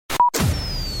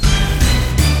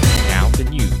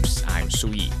Su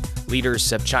Yi.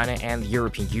 Leaders of China and the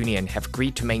European Union have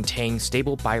agreed to maintain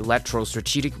stable bilateral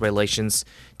strategic relations,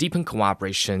 deepen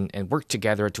cooperation, and work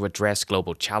together to address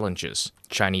global challenges.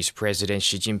 Chinese President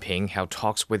Xi Jinping held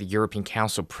talks with European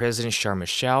Council President Charles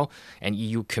Michel and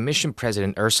EU Commission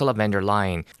President Ursula von der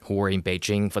Leyen, who were in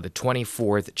Beijing for the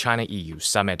 24th China-EU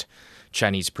summit.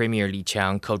 Chinese Premier Li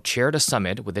Qiang co-chaired the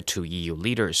summit with the two EU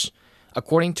leaders.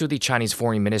 According to the Chinese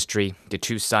Foreign Ministry, the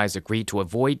two sides agreed to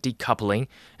avoid decoupling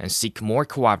and seek more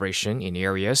cooperation in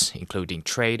areas including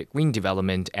trade, green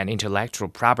development, and intellectual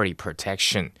property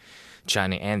protection.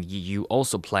 China and the EU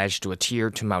also pledged to adhere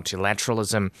to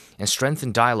multilateralism and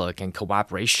strengthen dialogue and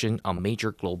cooperation on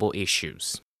major global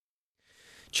issues.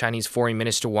 Chinese Foreign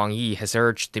Minister Wang Yi has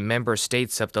urged the member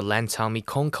states of the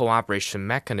Lancang-Mekong Cooperation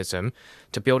Mechanism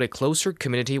to build a closer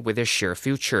community with a shared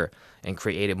future and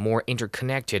create a more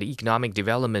interconnected economic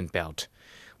development belt.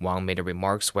 Wang made the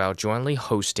remarks while jointly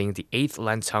hosting the 8th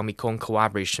Lancang-Mekong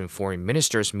Cooperation Foreign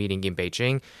Ministers meeting in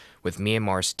Beijing with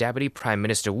Myanmar's Deputy Prime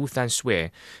Minister Wu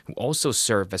Than-Swe, who also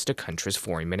served as the country's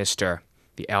foreign minister.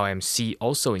 The LMC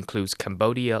also includes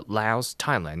Cambodia, Laos,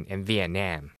 Thailand, and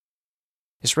Vietnam.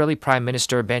 Israeli Prime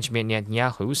Minister Benjamin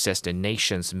Netanyahu says the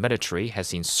nation's military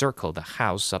has encircled the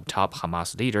house of top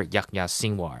Hamas leader Yahya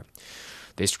Sinwar.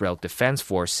 The Israel Defense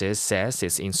Forces says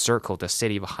it's encircled the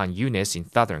city of Han Yunis in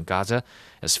southern Gaza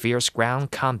as fierce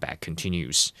ground combat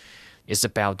continues.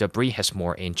 Isabel Dabri has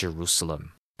more in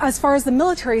Jerusalem. As far as the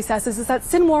military says, is that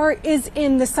Sinwar is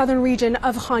in the southern region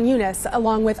of Han Yunis,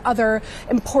 along with other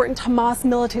important Hamas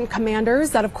militant commanders.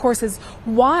 That, of course, is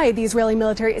why the Israeli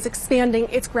military is expanding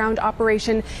its ground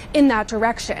operation in that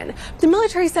direction. The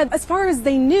military said, as far as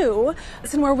they knew,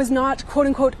 Sinwar was not, quote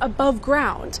unquote, above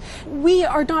ground. We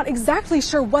are not exactly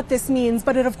sure what this means,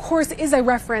 but it, of course, is a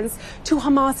reference to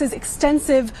Hamas's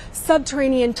extensive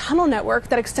subterranean tunnel network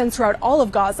that extends throughout all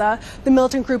of Gaza. The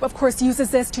militant group, of course,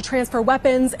 uses this to transfer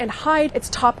weapons and hide its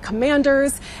top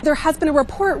commanders. There has been a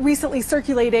report recently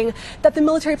circulating that the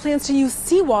military plans to use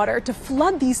seawater to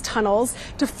flood these tunnels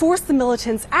to force the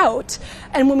militants out.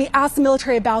 And when we asked the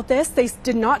military about this, they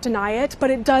did not deny it,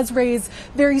 but it does raise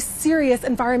very serious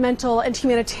environmental and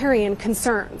humanitarian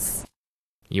concerns.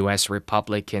 U.S.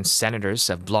 Republican senators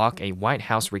have blocked a White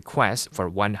House request for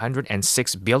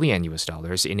 $106 billion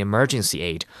in emergency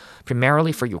aid,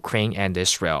 primarily for Ukraine and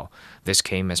Israel. This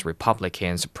came as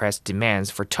Republicans pressed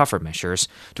demands for tougher measures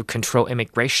to control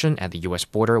immigration at the U.S.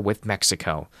 border with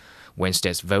Mexico.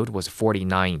 Wednesday's vote was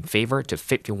 49 in favor to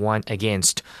 51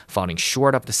 against, falling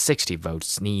short of the 60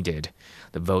 votes needed.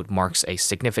 The vote marks a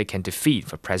significant defeat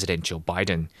for President Joe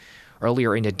Biden.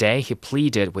 Earlier in the day, he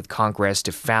pleaded with Congress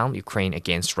to found Ukraine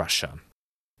against Russia.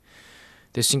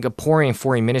 The Singaporean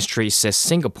Foreign Ministry says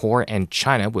Singapore and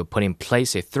China will put in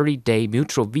place a 30-day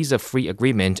mutual visa-free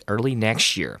agreement early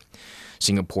next year.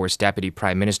 Singapore's Deputy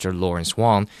Prime Minister Lawrence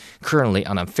Wong, currently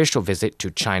on an official visit to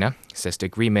China, says the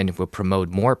agreement will promote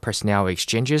more personnel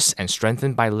exchanges and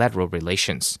strengthen bilateral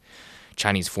relations.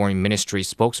 Chinese Foreign Ministry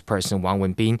spokesperson Wang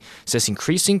Wenbin says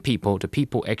increasing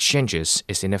people-to-people exchanges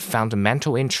is in the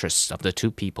fundamental interests of the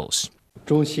two peoples.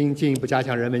 Increasing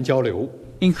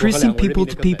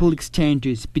people-to-people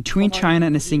exchanges between China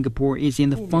and Singapore is in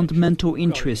the fundamental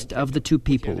interest of the two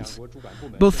peoples.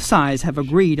 Both sides have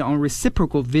agreed on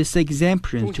reciprocal visa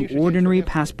exemptions to ordinary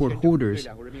passport holders.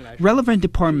 Relevant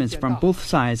departments from both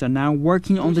sides are now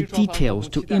working on the details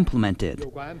to implement it.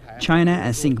 China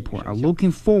and Singapore are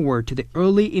looking forward to the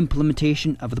early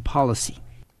implementation of the policy.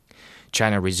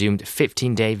 China resumed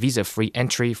 15-day visa-free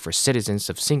entry for citizens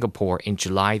of Singapore in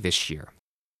July this year.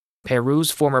 Peru's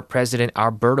former president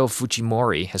Alberto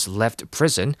Fujimori has left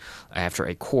prison after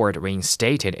a court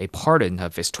reinstated a pardon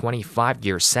of his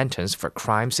 25-year sentence for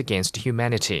crimes against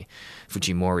humanity.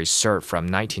 Fujimori served from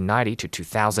 1990 to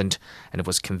 2000 and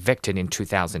was convicted in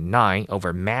 2009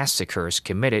 over massacres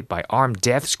committed by armed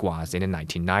death squads in the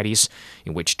 1990s,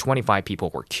 in which 25 people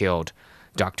were killed.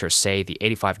 Doctors say the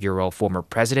 85-year-old former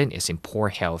president is in poor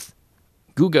health.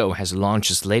 Google has launched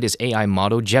its latest AI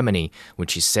model, Gemini,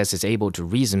 which it says is able to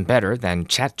reason better than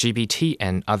ChatGPT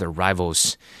and other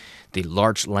rivals. The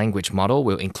large language model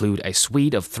will include a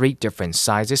suite of 3 different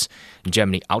sizes: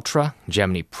 Gemini Ultra,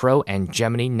 Gemini Pro, and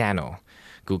Gemini Nano.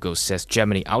 Google says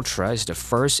Gemini Ultra is the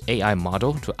first AI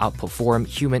model to outperform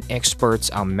human experts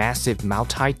on massive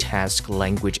multitask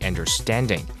language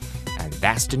understanding. And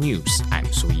that's the news.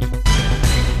 I'm Su Yi.